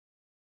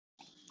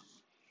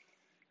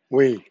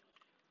We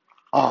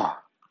are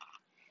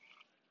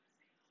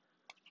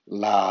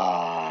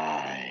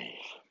live.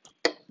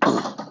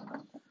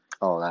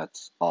 Oh,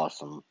 that's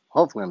awesome.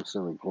 Hopefully, I'm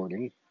still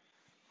recording.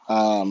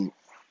 Um,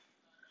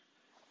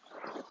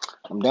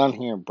 I'm down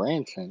here in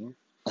Branson,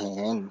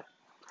 and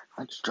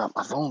I just dropped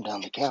my phone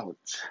down the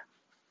couch.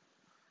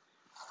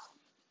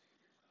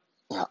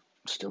 Yeah,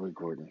 still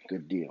recording.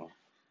 Good deal.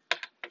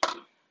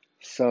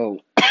 So,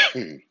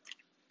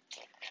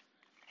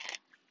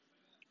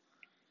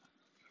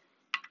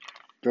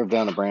 drove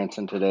down to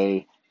Branson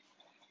today,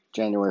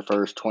 January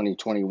 1st,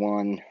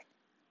 2021,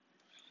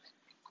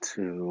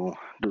 to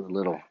do a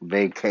little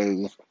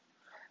vacay,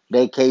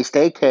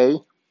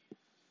 staycay.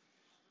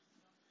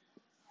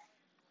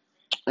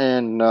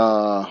 And,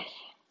 roads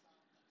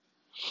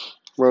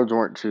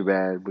weren't too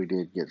bad. We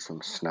did get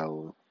some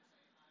snow.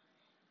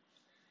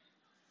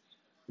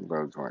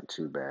 Roads weren't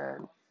too bad.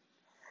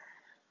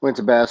 Went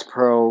to Bass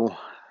Pro.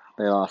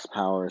 They lost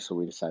power, so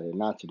we decided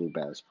not to do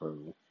Bass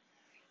Pro.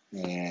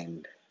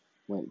 And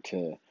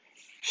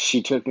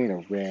she took me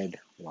to Red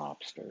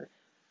Lobster.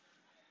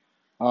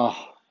 Oh,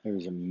 it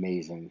was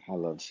amazing. I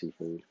love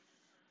seafood.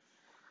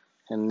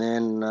 And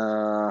then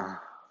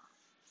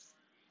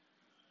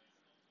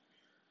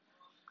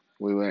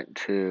we went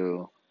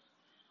to,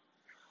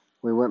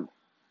 we went,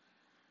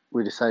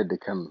 we decided to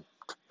come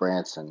to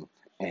Branson.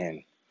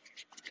 And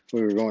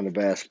we were going to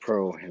Bass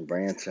Pro in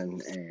Branson.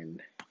 And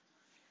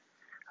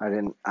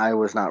I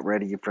was not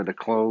ready for the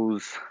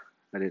clothes.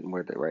 I didn't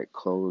wear the right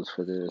clothes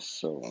for this,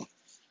 so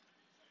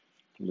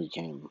we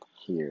came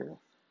here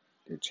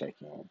to check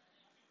in.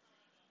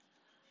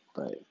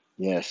 But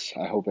yes,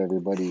 I hope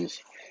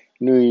everybody's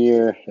New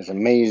Year is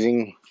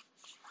amazing.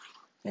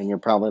 And you're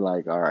probably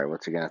like, all right,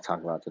 what's he gonna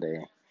talk about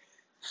today?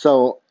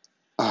 So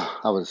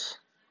I was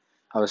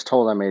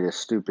told I made a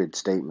stupid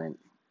statement,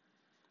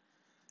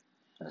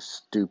 a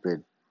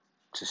stupid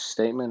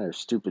statement or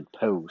stupid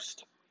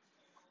post,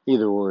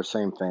 either or,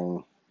 same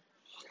thing.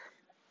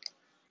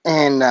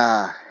 And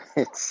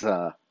it's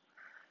I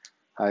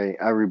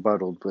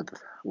rebutted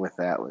with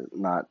that,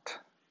 not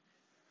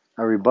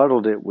I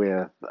rebutted it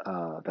with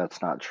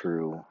that's not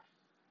true.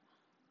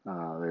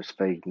 There's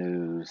fake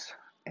news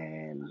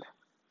and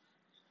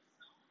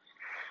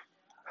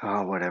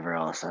whatever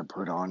else I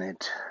put on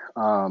it.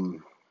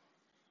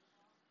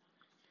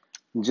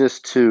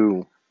 Just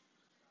um,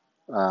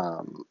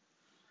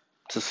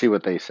 to see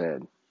what they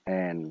said,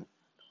 and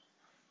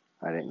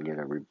I didn't get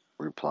a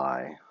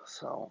reply.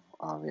 So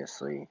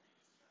obviously,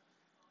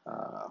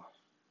 uh,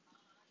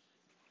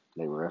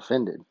 they were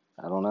offended.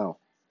 I don't know.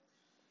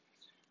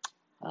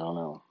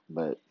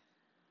 But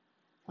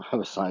I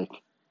was like,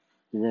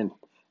 you're in.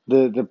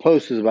 The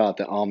post is about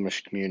the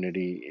Amish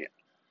community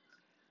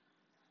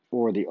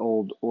or the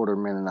Old Order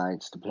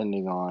Mennonites,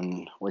 depending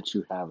on what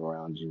you have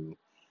around you.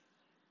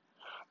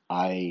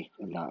 I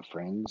am not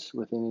friends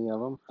with any of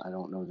them. I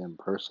don't know them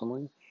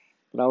personally.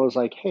 But I was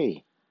like,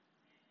 hey,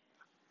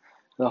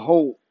 the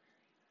whole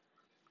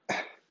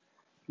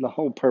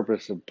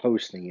purpose of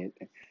posting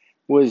it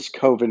was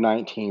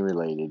COVID-19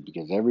 related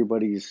because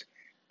everybody's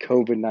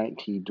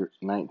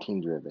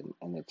COVID-19 driven,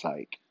 and it's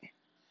like,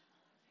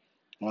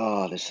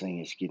 oh, this thing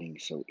is getting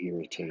so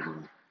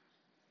irritating.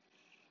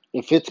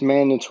 If it's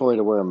mandatory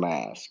to wear a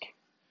mask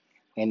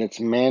and it's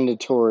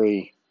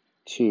mandatory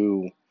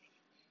to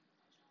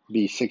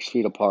be 6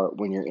 feet apart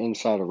when you're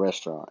inside a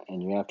restaurant,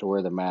 and you have to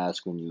wear the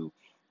mask when you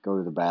go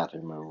to the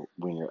bathroom or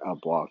when you're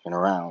up walking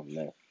around,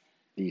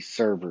 these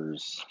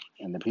servers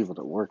and the people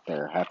that work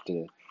there have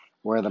to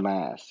wear the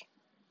mask.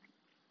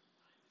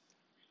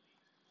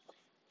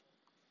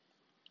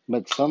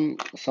 But some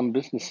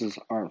businesses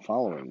aren't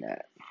following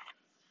that.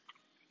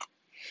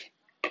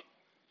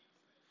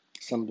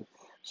 Some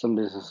some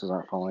businesses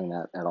aren't following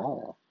that at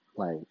all.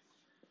 Like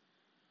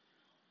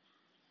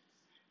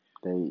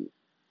they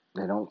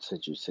they don't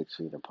sit you 6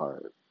 feet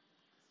apart.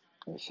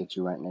 They sit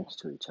you right next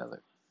to each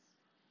other.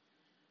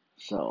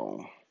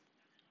 So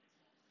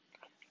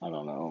I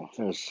don't know.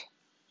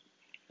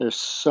 There's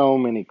so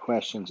many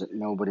questions that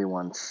nobody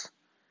wants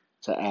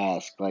to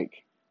ask.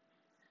 Like,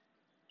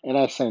 and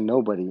I say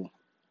nobody.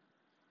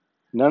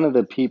 None of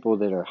the people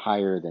that are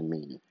higher than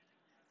me,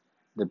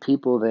 the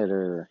people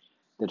that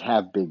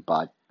have big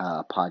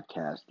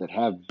podcasts, that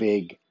have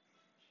big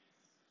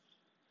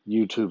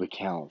YouTube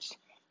accounts,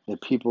 the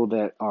people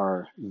that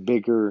are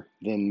bigger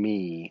than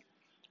me,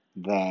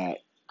 that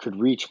could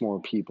reach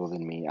more people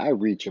than me. I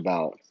reach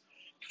about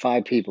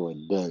 5 people a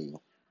day,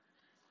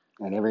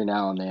 and every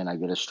now and then I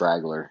get a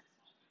straggler.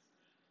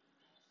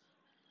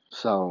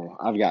 So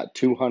I've got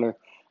 200.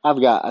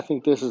 I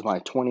think this is my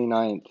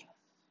 29th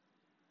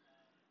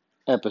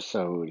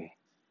episode,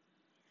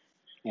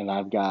 and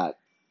I've got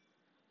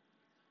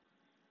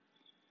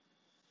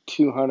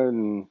 200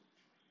 and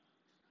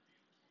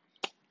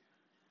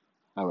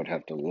I would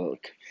have to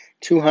look.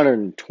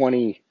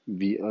 220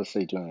 let's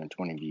say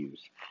 220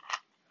 views.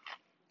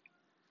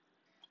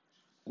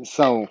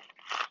 So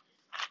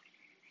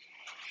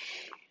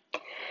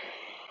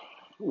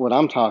what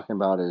I'm talking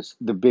about is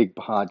the big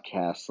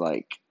podcasts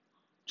like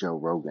Joe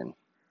Rogan.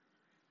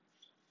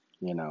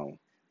 you know,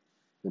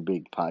 the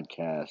big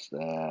podcast.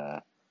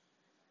 I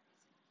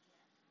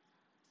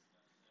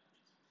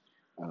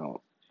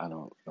don't I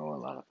don't know a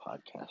lot of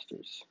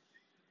podcasters.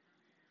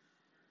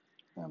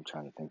 I'm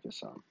trying to think of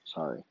some.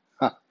 Sorry.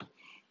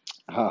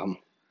 um,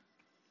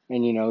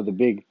 and the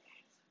big,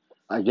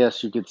 I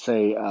guess you could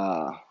say,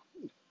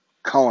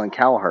 Colin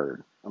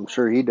Cowherd. I'm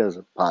sure he does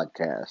a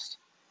podcast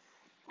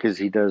because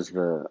he does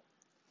the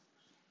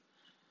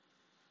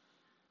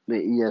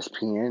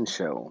ESPN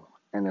show,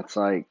 and it's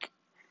like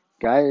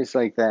guys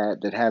like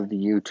that have the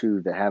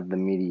YouTube, that have the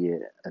media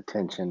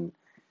attention,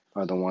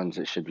 are the ones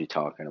that should be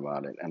talking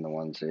about it and the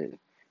ones that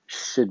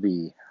should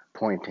be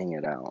pointing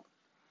it out.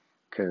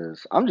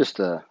 Because I'm just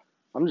a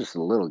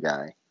little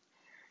guy.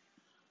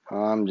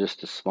 I'm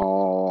just a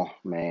small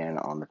man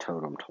on the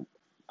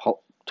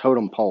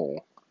totem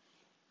pole.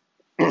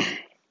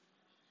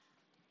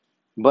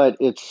 But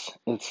it's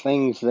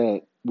things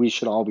that we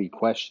should all be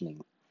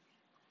questioning.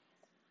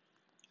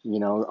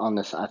 On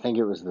this, I think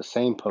it was the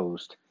same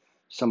post.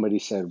 Somebody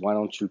said, "Why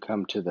don't you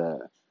come to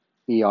the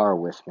ER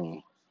with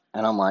me?"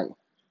 And I'm like,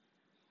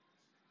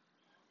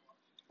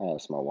 I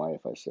asked my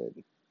wife. I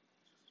said,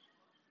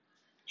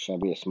 "Should I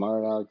be a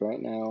smart aleck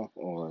right now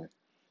or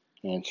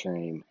answer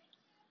him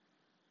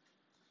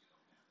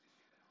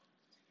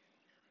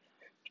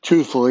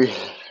truthfully?"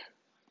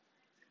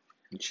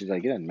 And she's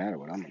like, "It doesn't matter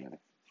what I'm gonna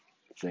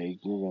say.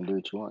 You're gonna do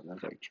what you want." And I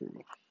was like, "True."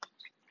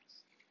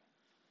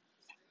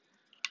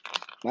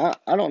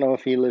 I don't know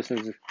if he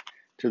listens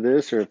to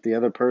this or if the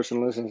other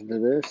person listens to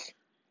this.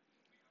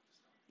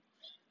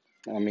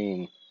 I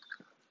mean,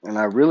 and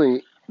I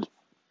really,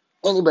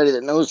 anybody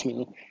that knows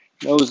me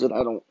knows that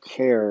I don't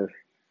care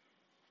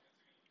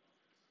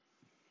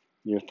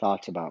your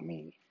thoughts about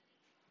me.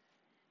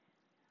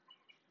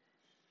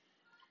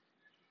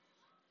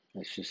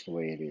 That's just the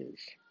way it is.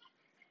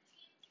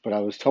 But I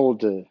was told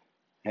to,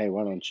 hey,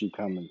 why don't you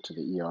come into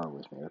the ER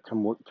with me or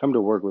come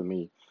to work with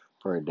me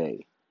for a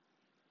day?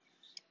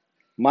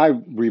 My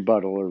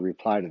rebuttal or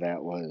reply to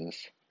that was,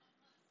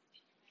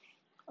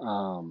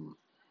 um,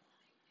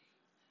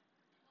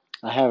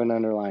 I have an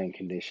underlying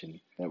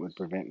condition that would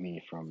prevent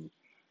me from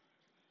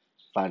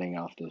fighting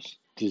off this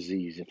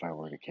disease if I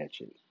were to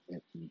catch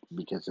it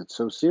because it's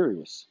so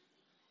serious.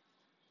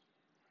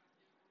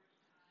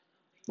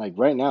 Like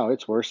right now,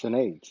 it's worse than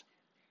AIDS,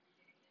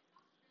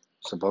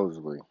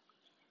 supposedly.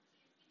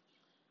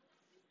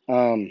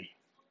 Um,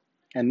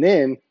 and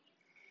then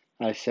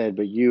I said,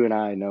 but you and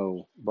I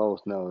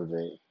both know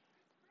that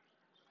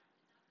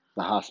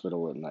the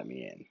hospital wouldn't let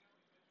me in.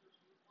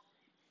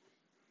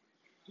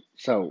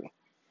 So,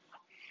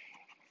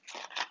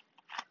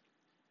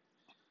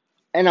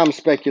 and I'm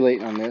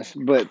speculating on this,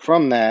 but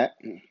from that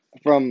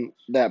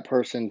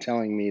person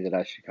telling me that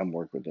I should come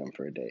work with them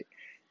for a day,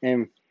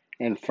 and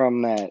and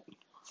from that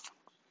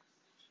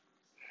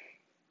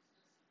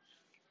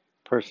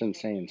person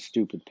saying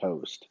stupid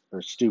post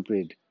or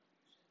stupid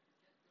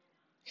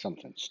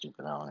something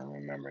stupid, I don't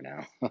even remember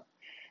now.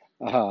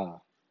 uh,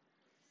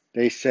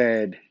 they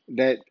said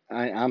that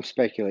I'm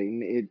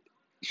speculating. It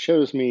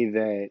shows me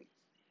that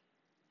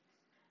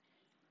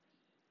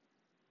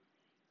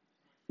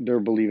they're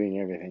believing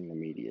everything the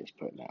media is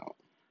putting out,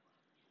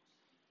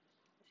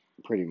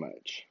 pretty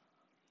much.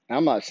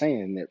 I'm not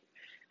saying that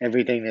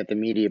everything that the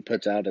media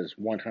puts out is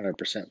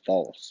 100%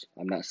 false.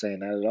 I'm not saying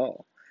that at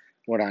all.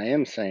 What I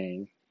am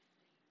saying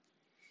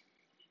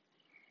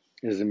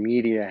is the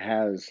media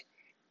has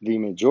the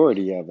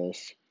majority of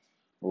us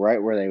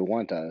right where they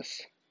want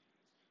us,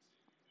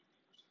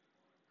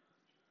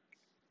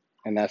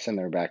 and that's in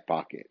their back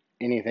pocket.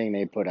 Anything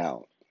they put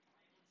out,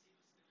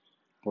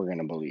 we're going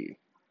to believe.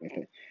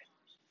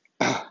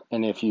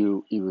 And if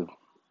you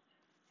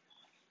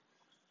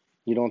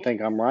don't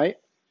think I'm right,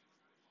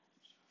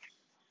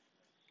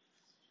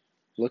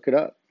 look it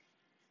up.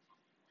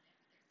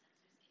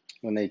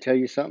 When they tell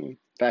you something,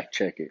 fact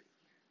check it.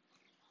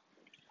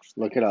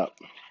 Look it up.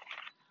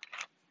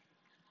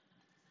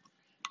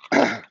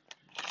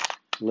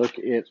 Look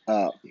it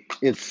up.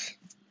 It's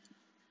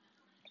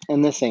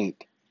and this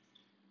ain't.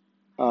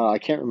 I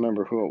can't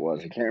remember who it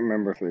was. I can't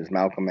remember if it was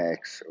Malcolm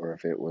X or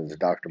if it was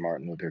Dr.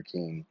 Martin Luther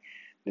King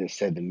that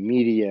said the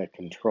media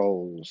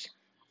controls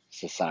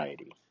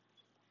society.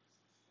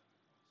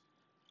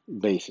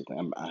 Basically,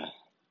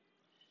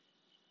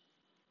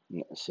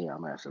 see,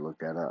 I'm gonna have to look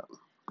that up.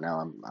 Now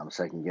I'm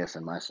second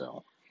guessing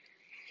myself.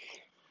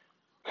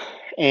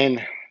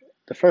 And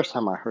the first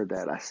time I heard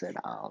that, I said,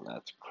 "Oh,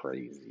 that's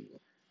crazy.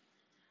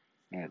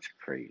 That's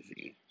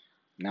crazy."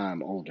 Now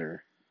I'm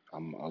older.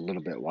 I'm a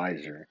little bit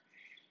wiser,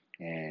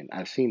 and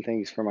I've seen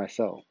things for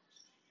myself.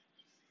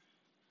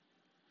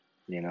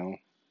 You know,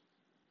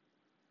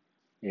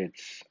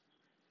 it's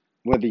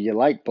whether you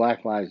like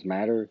Black Lives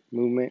Matter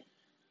movement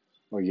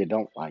or you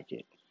don't like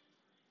it.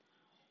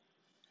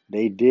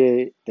 They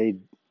did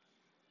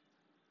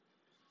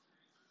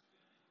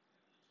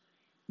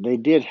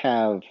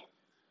have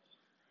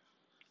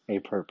a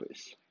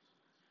purpose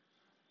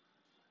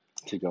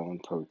to go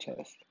and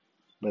protest,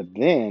 but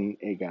then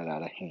it got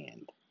out of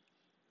hand.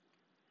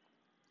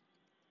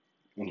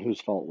 And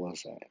whose fault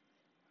was that?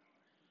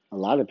 A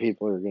lot of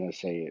people are going to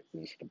say it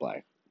was the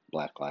Black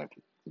Lives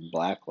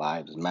Black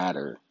Lives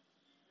Matter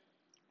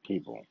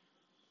people.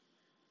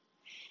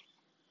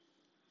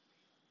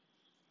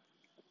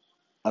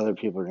 Other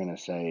people are going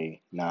to say,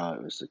 no,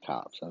 it was the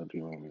cops. Other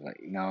people are going to be like,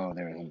 no,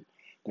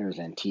 there was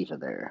Antifa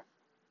there.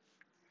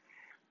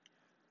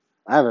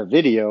 I have a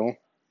video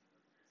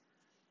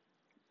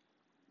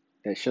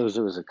that shows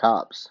it was the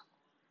cops.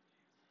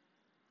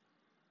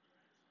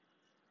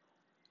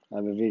 I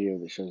have a video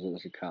that shows it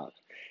was the cops.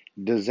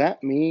 Does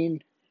that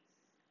mean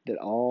that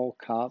all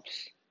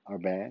cops are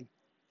bad?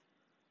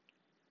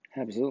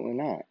 Absolutely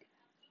not.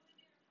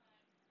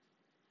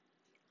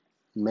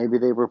 Maybe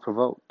they were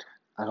provoked.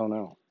 I don't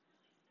know.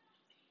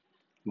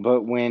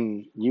 But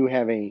when you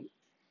have a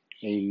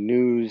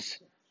news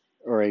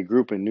or a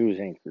group of news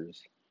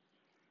anchors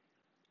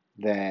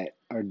that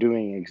are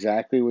doing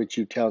exactly what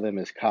you tell them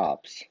as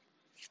cops,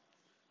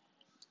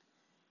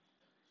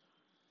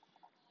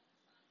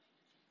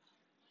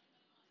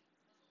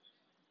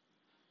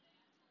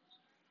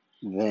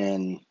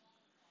 then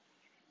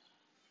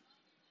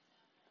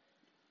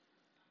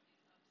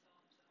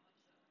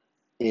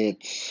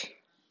it's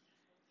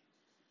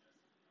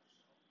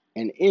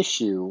an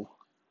issue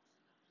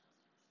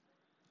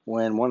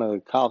when one of the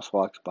cops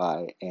walks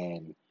by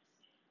and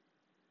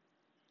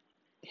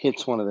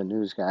hits one of the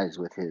news guys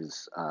with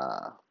his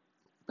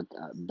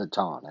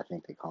baton. I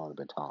think they call it a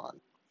baton.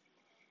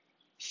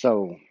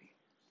 So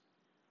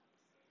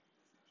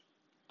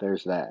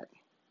there's that.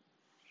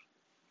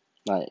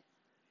 Like,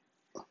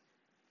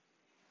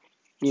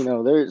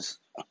 there's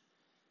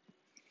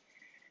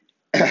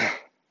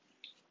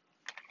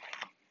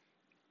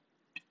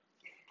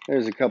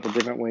there's a couple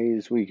different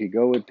ways we could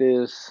go with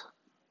this.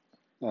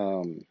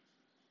 Um,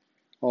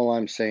 all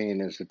I'm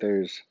saying is that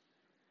there's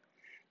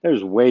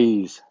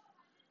ways.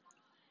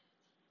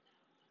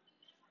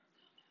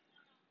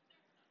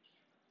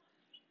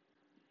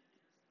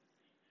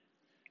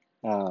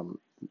 Um,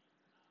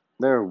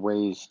 there are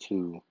ways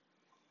to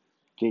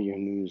get your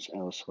news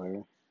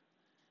elsewhere.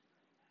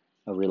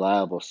 A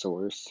reliable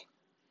source.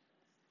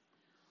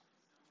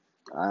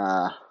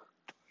 Uh,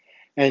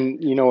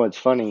 and you know what's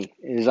funny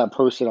is I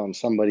posted on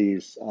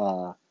somebody's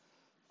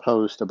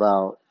post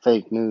about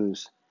fake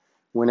news.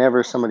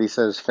 Whenever somebody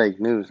says fake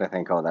news, I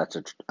think, oh, that's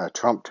a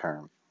Trump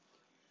term.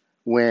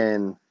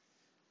 When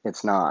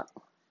it's not.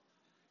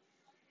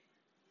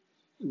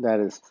 That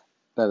is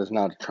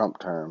not a Trump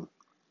term.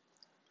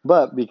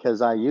 But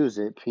because I use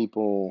it,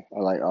 people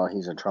are like, oh,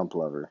 he's a Trump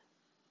lover.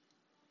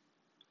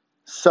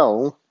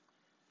 So,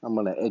 I'm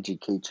going to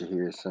educate you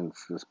here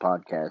since this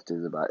podcast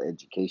is about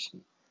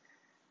education.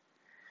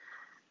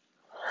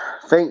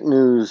 Fake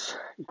news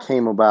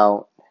came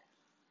about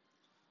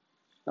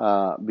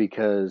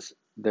because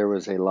there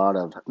was a lot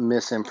of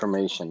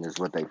misinformation, is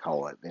what they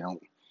call it.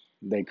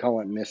 They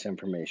call it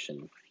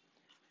misinformation,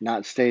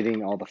 not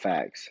stating all the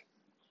facts.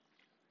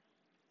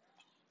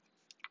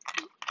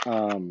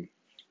 Um,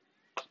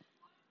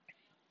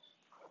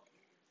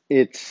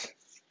 it's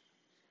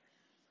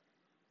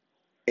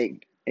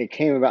it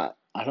came about.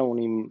 I don't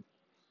even.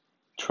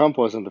 Trump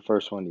wasn't the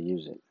first one to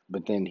use it,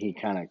 but then he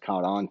kind of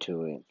caught on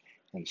to it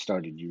and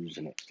started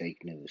using it.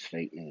 Fake news,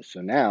 fake news.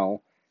 So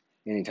now,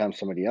 anytime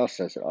somebody else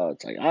says it, oh,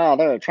 it's like, oh,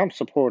 they're a Trump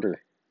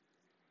supporter.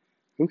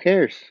 Who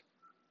cares?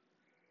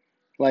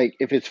 Like,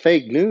 if it's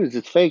fake news,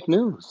 it's fake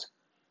news.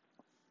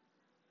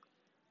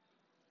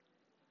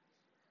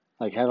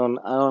 Like, I don't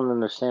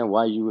understand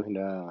why you would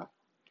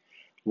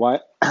why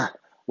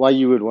why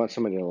you would want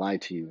somebody to lie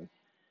to you.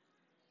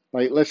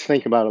 Like, let's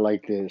think about it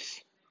like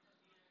this: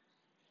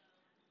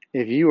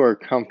 if you are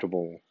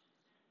comfortable,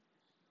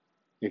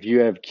 if you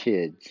have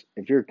kids,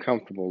 if you're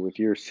comfortable with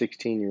your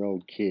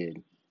 16-year-old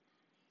kid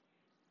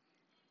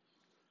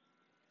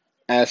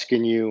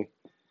asking you,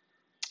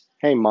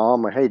 hey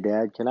mom or hey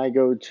dad, can I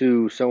go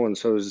to so and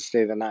so's to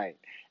stay the night?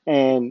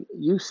 And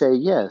you say,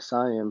 yes,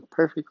 I am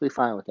perfectly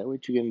fine with that.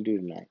 What you gonna do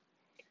tonight?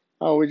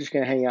 Oh, we're just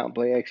gonna hang out and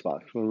play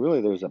Xbox. When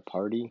really there's a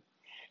party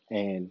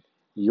and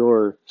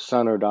your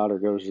son or daughter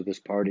goes to this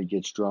party,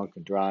 gets drunk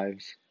and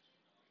drives.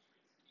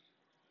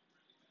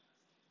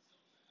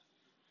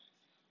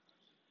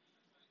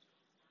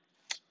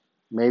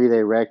 Maybe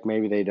they wreck,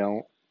 maybe they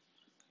don't.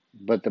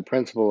 But the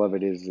principle of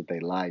it is that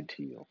they lied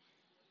to you.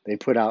 They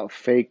put out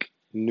fake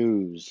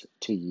news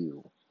to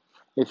you.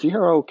 If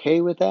you're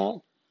okay with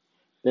that,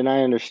 then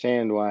I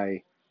understand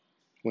why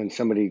when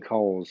somebody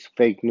calls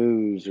fake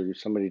news or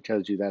somebody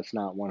tells you that's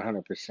not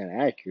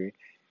 100% accurate,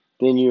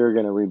 then you're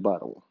going to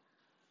rebuttal.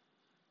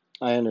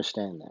 I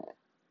understand that.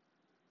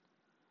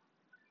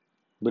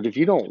 But if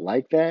you don't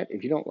like that,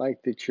 if you don't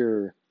like that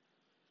your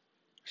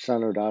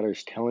son or daughter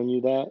is telling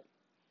you that,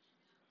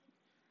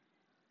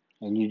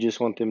 and you just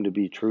want them to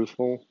be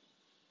truthful,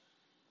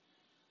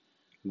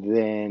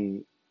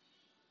 then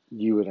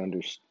you would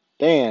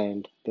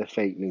understand the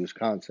fake news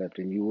concept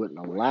and you wouldn't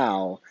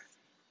allow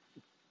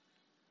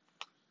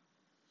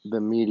the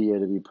media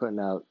to be putting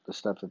out the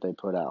stuff that they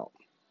put out.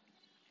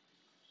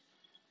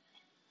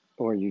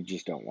 Or you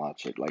just don't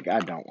watch it. Like,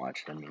 I don't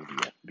watch the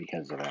media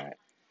because of that.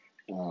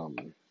 Um,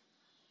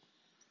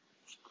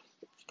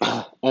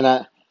 And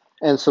I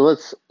and so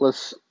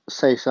let's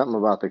say something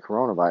about the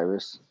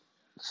coronavirus,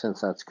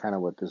 since that's kind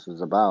of what this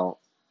is about,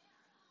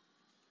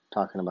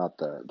 talking about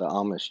the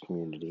Amish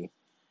community.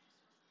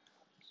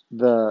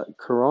 The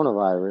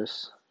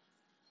coronavirus,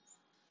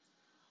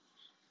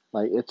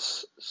 like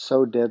it's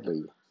so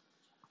deadly,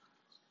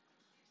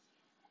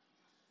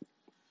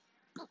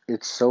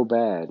 it's so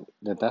bad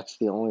that that's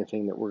the only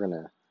thing that we're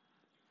gonna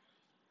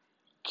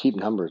keep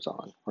numbers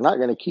on. We're not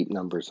gonna keep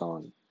numbers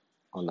on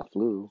the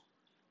flu.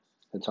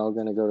 It's all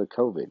gonna go to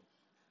COVID.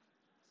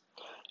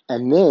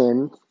 And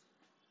then,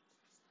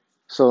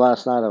 so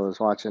last night I was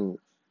watching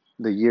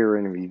the year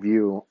in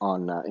review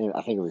on,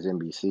 I think it was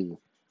NBC,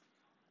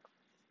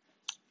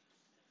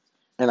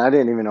 and I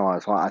didn't even know I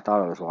thought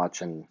I was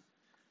watching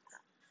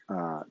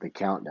the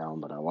countdown,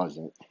 but I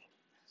wasn't.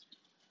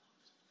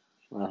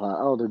 I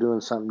thought, oh, they're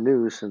doing something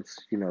new since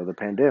the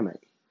pandemic.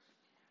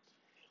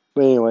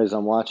 But anyways,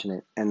 I'm watching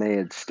it, and they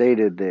had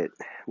stated that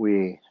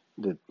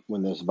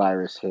when this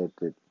virus hit,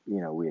 that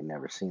we had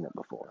never seen it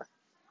before,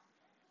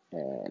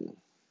 and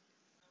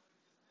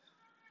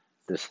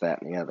this,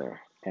 that, and the other.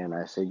 And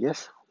I said,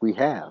 yes, we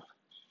have.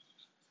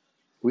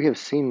 We have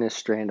seen this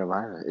strand of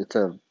virus.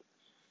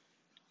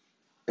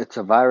 It's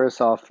a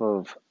virus off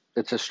of.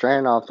 It's a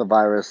strand off the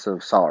virus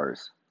of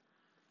SARS.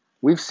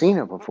 We've seen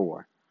it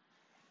before.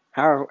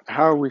 How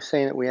are we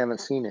saying that we haven't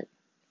seen it?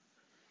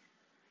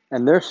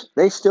 And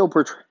they still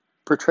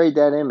portrayed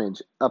that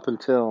image up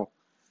until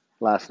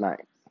last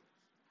night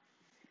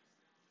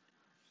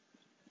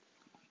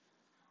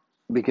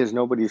because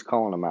nobody's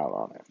calling them out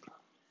on it.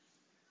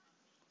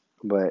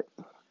 But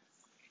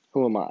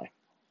who am I?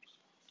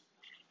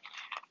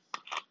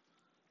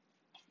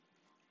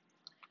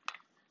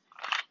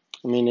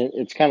 I mean,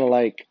 it's kind of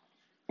like,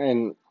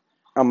 and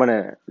I'm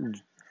gonna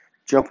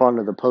jump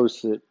onto the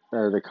post that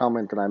or the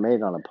comment that I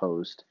made on a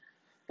post,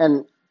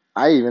 and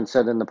I even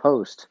said in the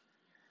post,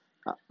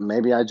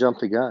 maybe I jumped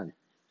the gun,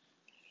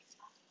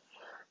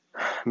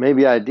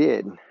 maybe I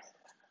did,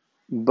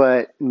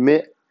 but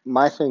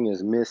my thing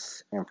is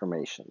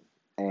misinformation,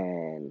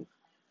 and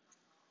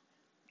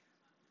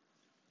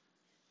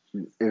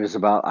it was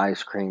about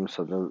ice cream.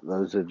 So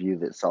those of you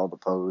that saw the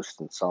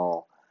post and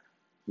saw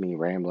me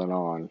rambling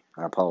on,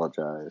 I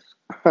apologize.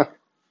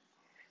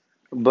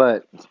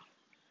 But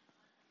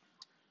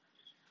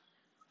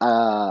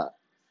uh,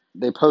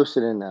 they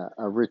posted in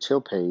a Rich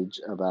Hill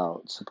page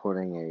about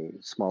supporting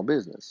a small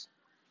business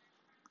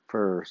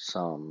for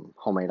some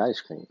homemade ice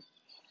cream.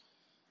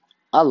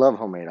 I love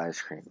homemade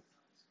ice cream.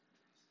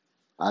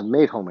 I've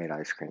made homemade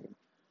ice cream.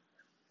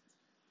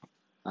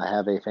 I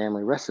have a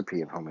family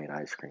recipe of homemade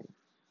ice cream.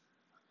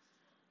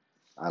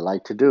 I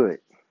like to do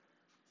it.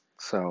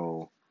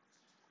 So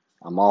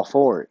I'm all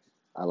for it.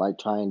 I like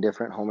trying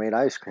different homemade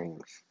ice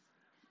creams.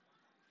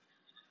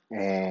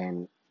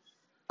 And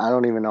I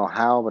don't even know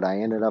how, but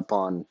I ended up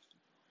um,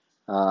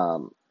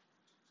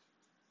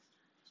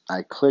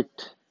 I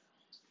clicked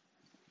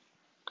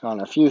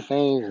on a few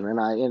things, and then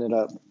I ended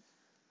up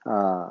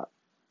uh,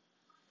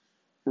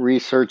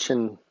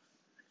 researching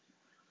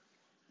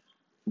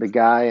the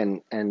guy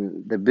and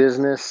the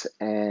business,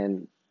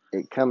 and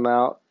it come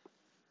out.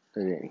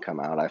 It didn't come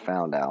out. I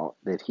found out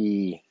that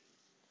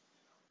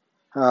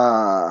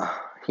uh,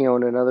 he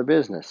owned another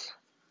business,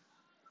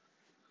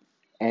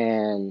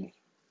 and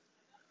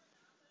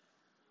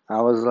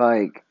I was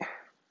like,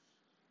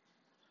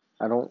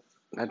 I don't.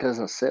 That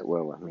doesn't sit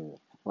well with me.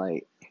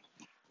 Like,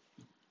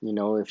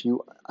 if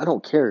I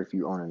don't care if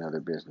you own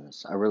another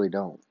business. I really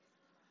don't.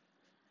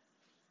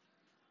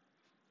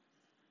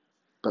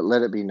 But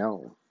let it be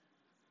known.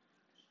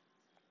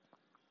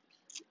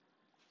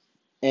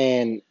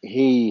 And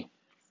he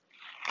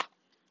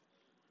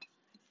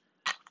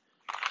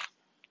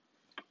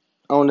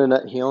owned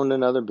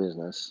another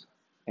business,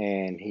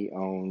 and he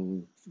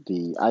owned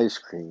the ice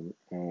cream,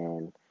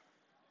 and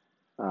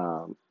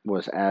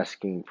was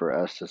asking for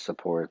us to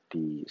support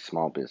the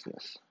small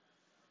business.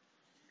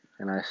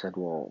 And I said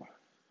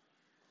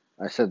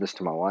this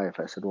to my wife.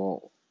 I said,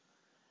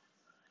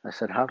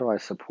 how do I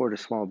support a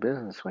small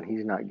business when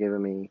he's not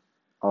giving me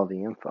all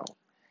the info?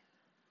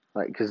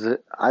 Like, because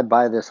I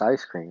buy this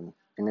ice cream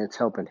and it's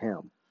helping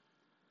him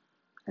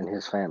and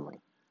his family.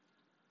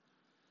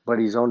 But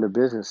he's owned a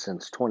business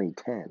since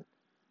 2010,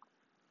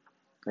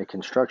 a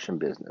construction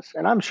business.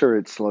 And I'm sure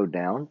it's slowed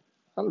down.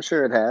 I'm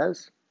sure it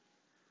has.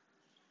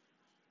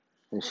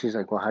 And she's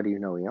like, well, how do you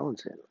know he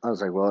owns it? I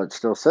was like, well, it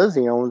still says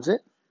he owns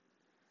it.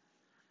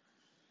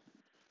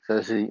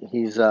 Says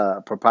he's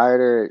a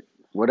proprietor at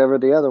whatever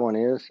the other one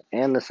is,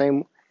 and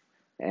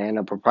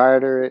a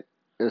proprietor at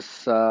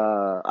this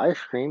ice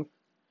cream.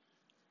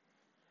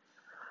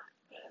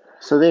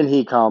 So then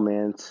he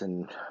comments,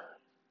 and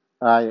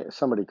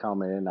somebody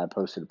commented, and I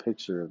posted a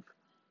picture of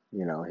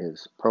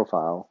his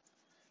profile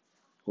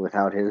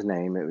without his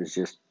name. It was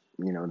just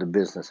the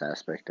business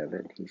aspect of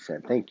it. He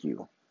said, "Thank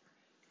you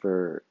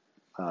for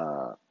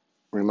uh,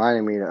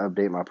 reminding me to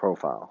update my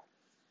profile."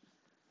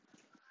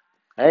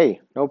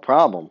 Hey, no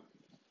problem.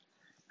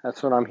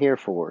 That's what I'm here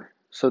for.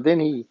 So then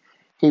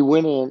he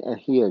went in and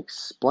he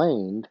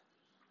explained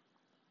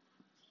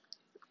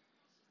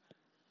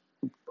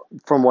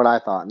from what I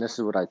thought, and this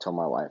is what I told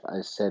my wife,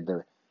 I said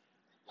that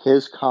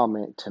his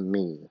comment to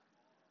me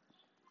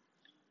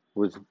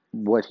was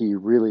what he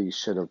really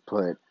should have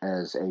put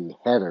as a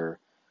header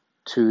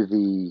to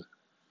the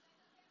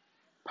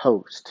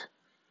post.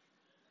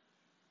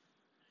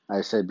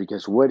 I said,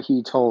 because what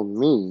he told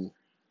me,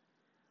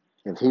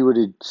 if he would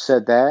have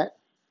said that,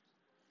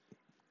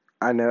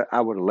 I know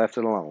I would have left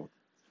it alone.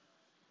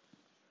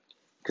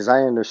 Because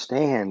I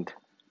understand,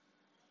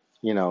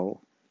 you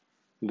know,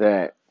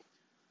 that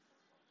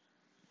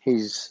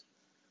he's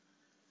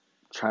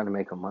trying to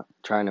make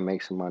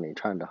some money,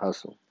 trying to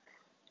hustle,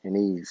 and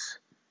he's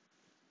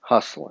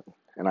hustling.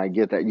 And I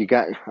get that.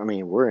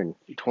 We're in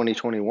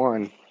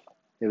 2021.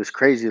 It was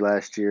crazy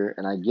last year,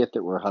 and I get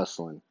that we're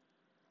hustling.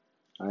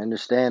 I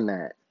understand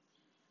that.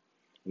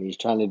 And he's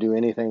trying to do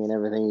anything and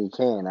everything he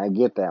can. I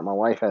get that. My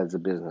wife has a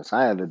business.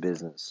 I have a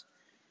business.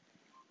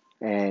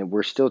 And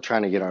we're still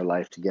trying to get our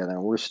life together.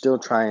 And we're still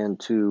trying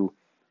to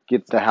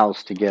get the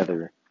house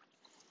together.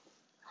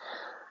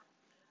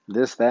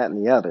 This, that,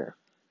 and the other.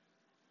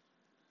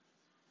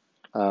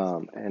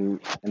 And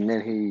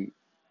then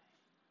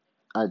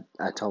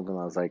I told him,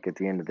 I was like, at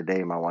the end of the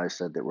day, my wife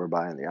said that we're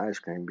buying the ice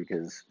cream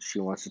because she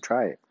wants to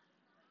try it.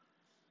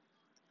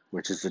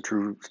 Which is a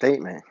true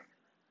statement.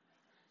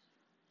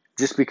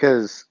 Just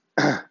because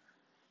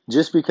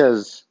just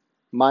because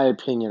my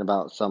opinion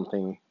about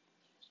something,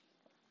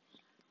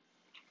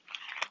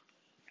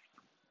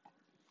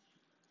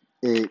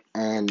 it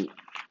and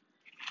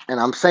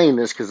I'm saying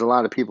this because a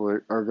lot of people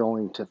are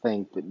going to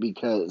think that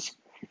because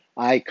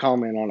I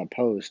comment on a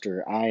post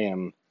or I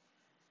am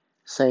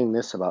saying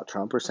this about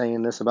Trump or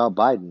saying this about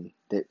Biden,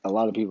 that a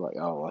lot of people are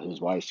like, oh, well, his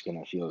wife's going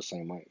to feel the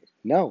same way.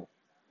 No,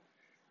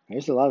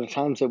 there's a lot of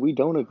times that we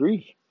don't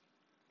agree,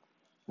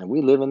 and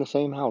we live in the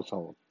same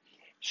household.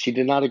 She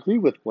did not agree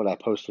with what I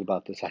posted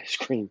about this ice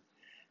cream,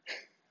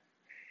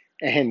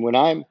 and when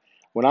I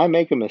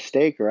make a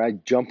mistake or I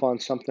jump on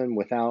something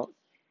without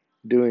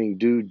doing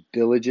due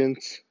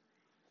diligence,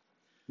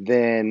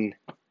 then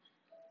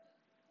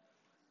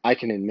I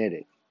can admit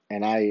it,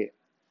 and I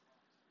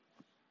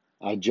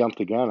jumped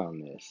the gun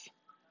on this.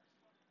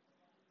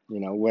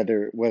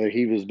 Whether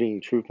he was being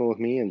truthful with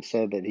me and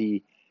said that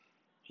he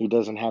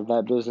doesn't have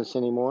that business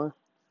anymore,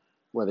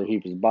 whether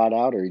he was bought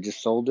out or he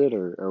just sold it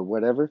or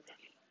whatever,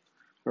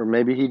 or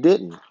maybe he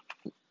didn't.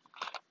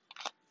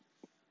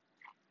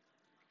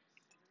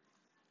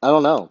 I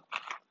don't know.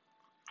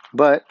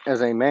 But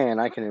as a man,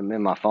 I can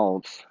admit my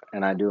faults,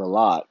 and I do a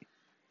lot.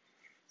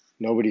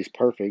 Nobody's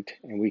perfect,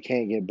 and we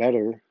can't get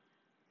better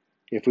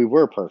if we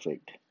were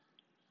perfect.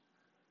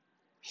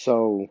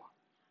 So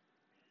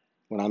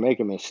when I make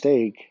a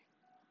mistake,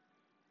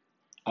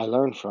 I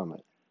learn from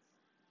it,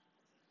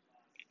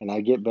 and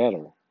I get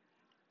better,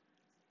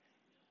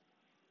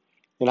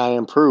 and I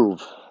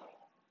improve.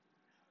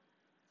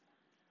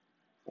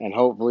 And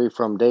hopefully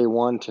from day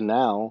one to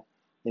now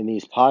in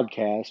these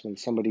podcasts, when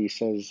somebody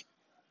says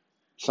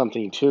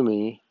something to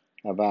me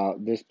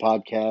about this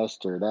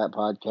podcast or that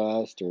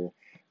podcast or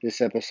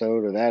this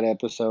episode or that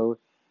episode,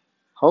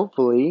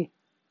 hopefully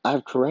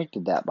I've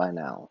corrected that by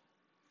now.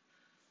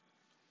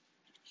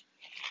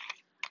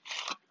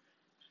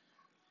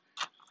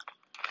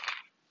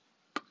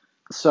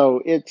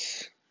 So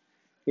it's,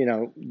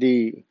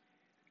 the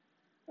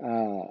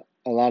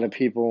a lot of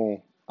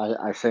people,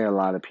 I say a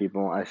lot of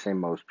people, I say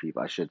most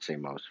people, I should say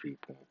most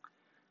people,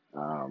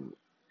 um,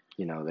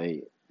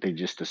 they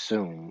just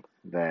assume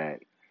that,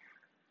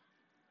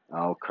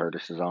 oh,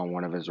 Curtis is on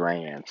one of his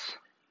rants.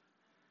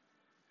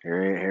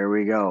 Here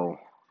we go.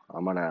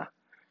 I'm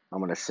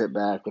gonna sit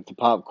back with the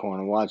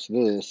popcorn and watch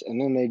this, and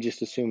then they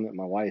just assume that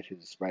my wife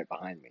is right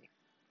behind me.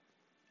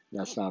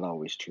 That's not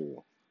always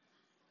true.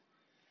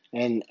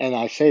 And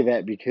I say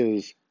that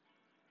because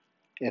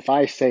if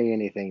I say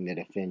anything that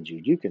offends you,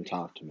 you can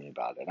talk to me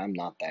about it. I'm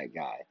not that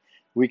guy.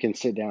 We can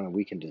sit down and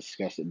we can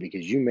discuss it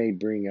because you may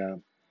bring up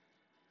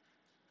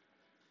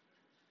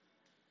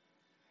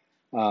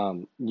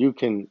you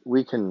can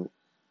we can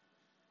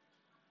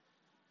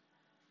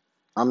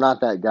I'm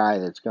not that guy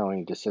that's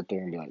going to sit there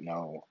and be like,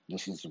 no,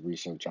 this is the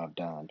research I've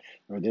done,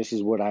 or this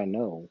is what I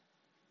know.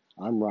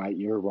 I'm right,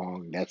 you're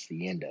wrong. That's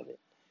the end of it.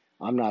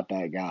 I'm not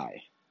that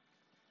guy.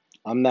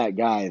 I'm that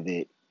guy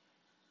that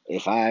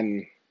if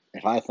I'm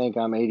if I think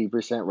I'm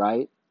 80%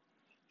 right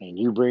and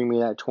you bring me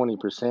that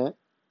 20%,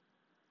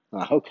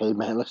 okay,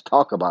 man, let's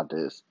talk about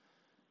this.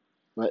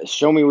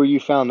 Show me where you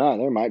found that.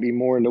 There might be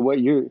more into what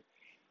you're.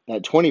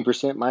 That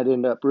 20% might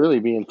end up really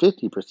being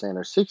 50%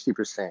 or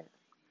 60%.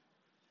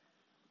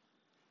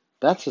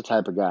 That's the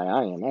type of guy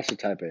I am. That's the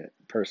type of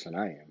person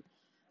I am.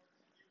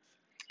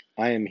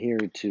 I am here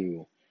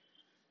to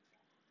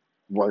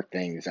work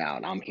things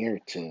out. I'm here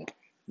to,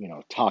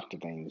 talk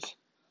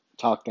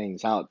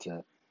things out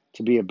to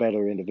be a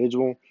better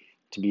individual,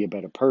 to be a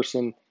better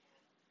person,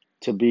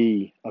 to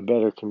be a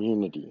better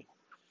community,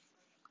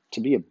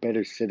 to be a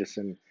better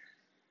citizen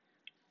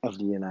of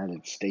the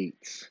United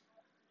States.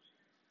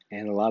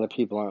 And a lot of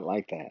people aren't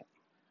like that.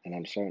 And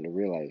I'm starting to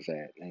realize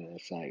that. And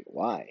it's like,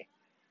 why?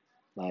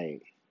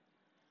 Like,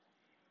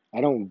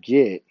 I don't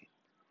get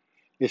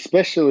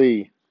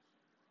especially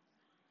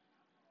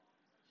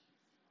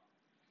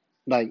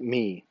like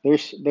me.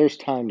 There's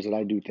times that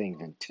I do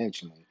things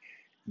intentionally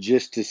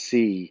just to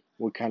see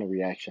what kind of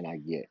reaction I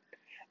get.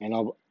 And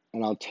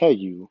I'll tell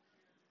you,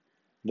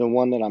 the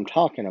one that I'm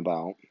talking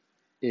about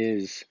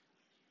is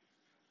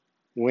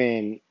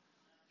when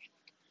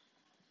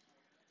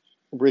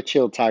Rich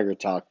Hill Tiger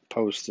Talk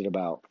posted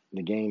about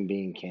the game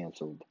being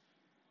canceled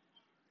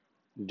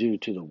due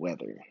to the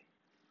weather.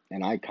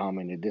 And I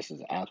commented, this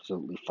is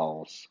absolutely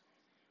false.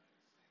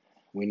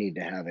 We need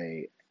to have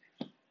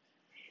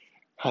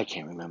I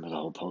can't remember the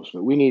whole post,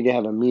 but we need to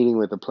have a meeting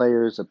with the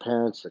players, the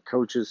parents, the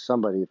coaches,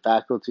 somebody,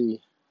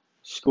 faculty,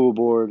 school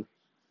board.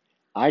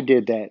 I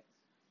did that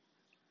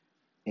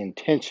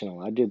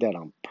intentional. I did that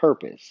on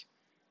purpose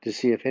to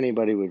see if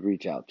anybody would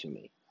reach out to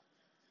me.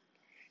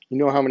 You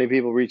know how many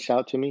people reached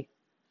out to me?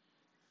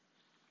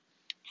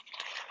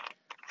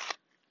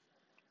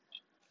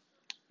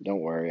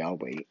 Don't worry, I'll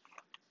wait.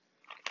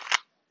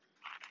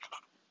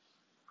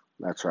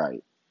 That's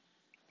right.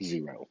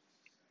 Zero.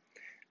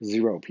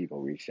 Zero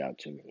people reached out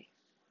to me.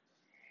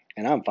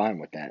 And I'm fine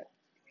with that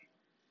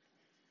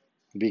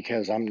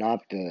because I'm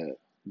not the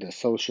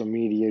social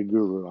media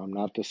guru. I'm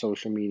not the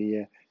social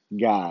media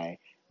guy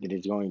that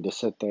is going to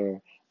sit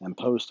there and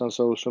post on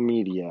social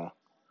media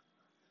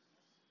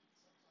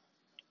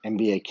and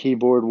be a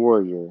keyboard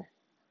warrior.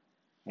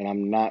 And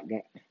I'm not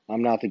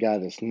the guy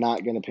that's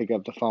not going to pick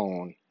up the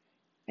phone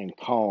and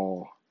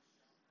call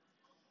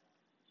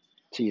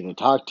to either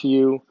talk to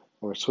you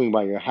or swing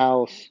by your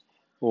house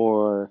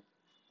or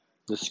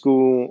the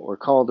school or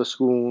call the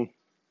school.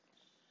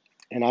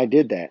 And I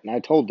did that, and I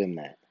told them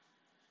that.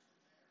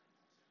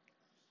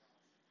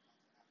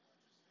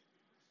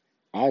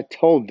 I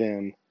told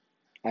them,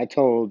 I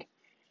told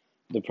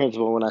the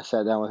principal when I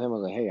sat down with him, I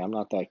was like, hey, I'm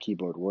not that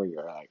keyboard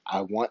warrior.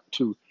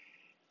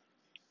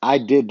 I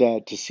did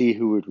that to see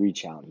who would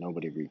reach out.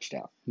 Nobody reached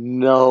out.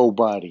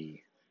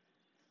 Nobody.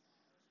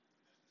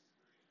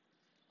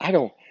 I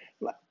don't,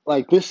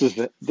 like, this is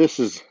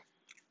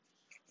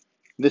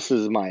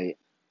my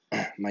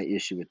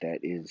issue with that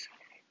is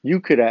you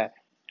could have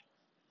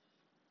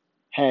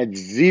had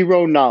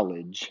zero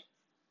knowledge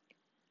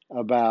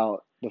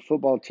about the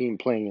football team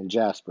playing in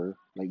Jasper.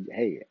 Like,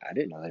 hey, I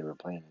didn't know they were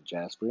playing in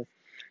Jasper.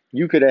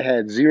 You could have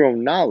had zero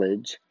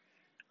knowledge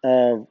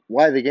of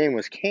why the game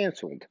was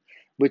canceled,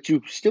 but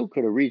you still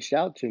could have reached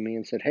out to me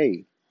and said,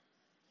 hey,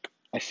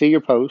 I see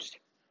your post,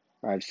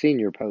 or I've seen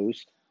your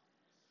post.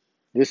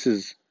 This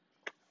is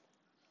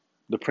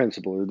the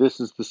principal, or this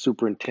is the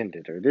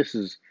superintendent, or this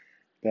is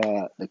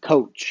the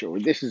coach, or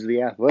this is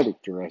the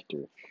athletic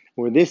director,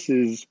 or this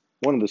is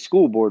one of the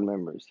school board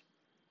members.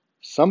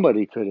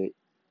 Somebody could have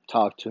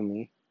talked to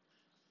me,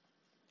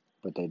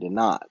 but they did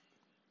not.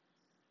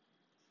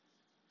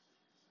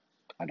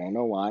 I don't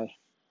know why,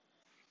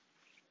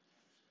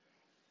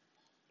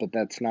 but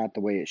that's not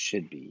the way it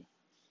should be.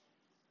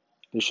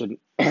 There should,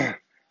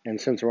 and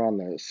since we're on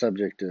the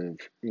subject of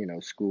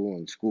school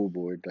and school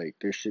board, like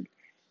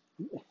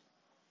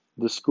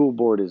the school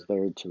board is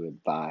there to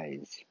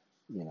advise,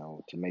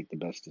 to make the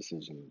best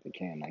decision they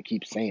can. I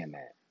keep saying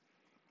that.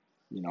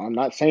 I'm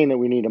not saying that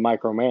we need to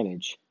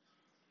micromanage,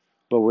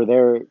 but we're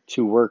there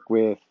to work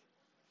with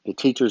the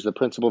teachers, the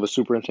principal, the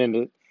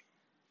superintendent,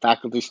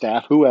 faculty,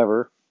 staff,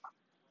 whoever,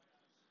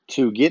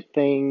 to get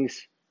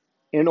things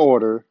in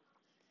order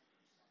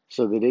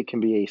so that it can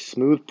be a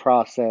smooth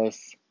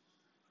process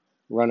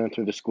running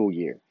through the school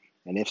year.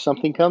 And if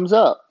something comes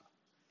up,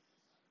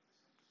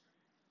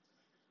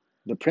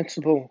 the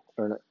principal,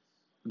 or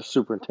the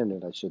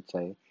superintendent, I should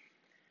say,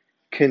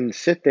 can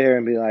sit there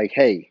and be like,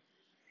 hey,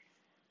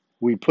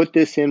 we put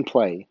this in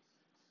play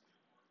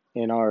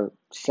in our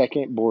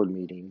second board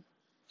meeting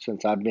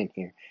since I've been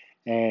here.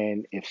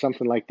 And if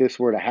something like this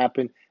were to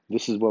happen,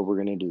 this is what we're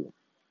going to do.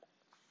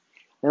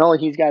 And all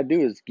he's got to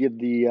do is give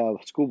the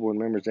school board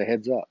members a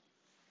heads up.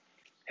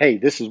 Hey,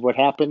 this is what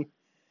happened.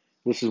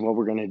 This is what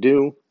we're going to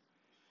do.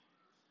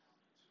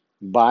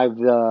 By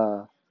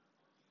the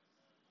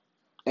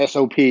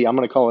SOP, I'm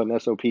going to call it an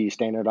SOP,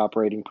 standard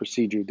operating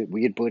procedure, that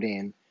we had put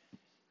in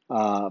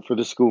for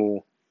the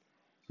school.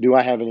 Do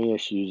I have any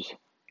issues?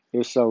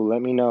 If so,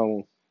 let me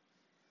know,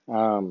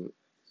 by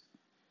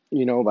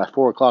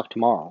 4 o'clock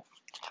tomorrow.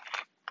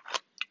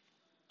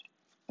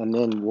 And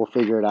then we'll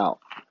figure it out.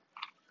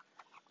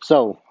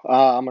 So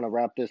I'm going to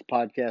wrap this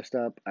podcast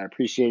up. I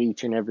appreciate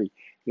each and every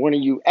one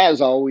of you.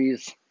 As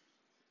always,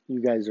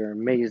 you guys are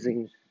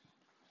amazing.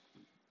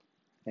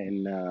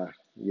 And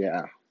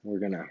yeah, we're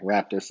going to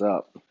wrap this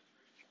up.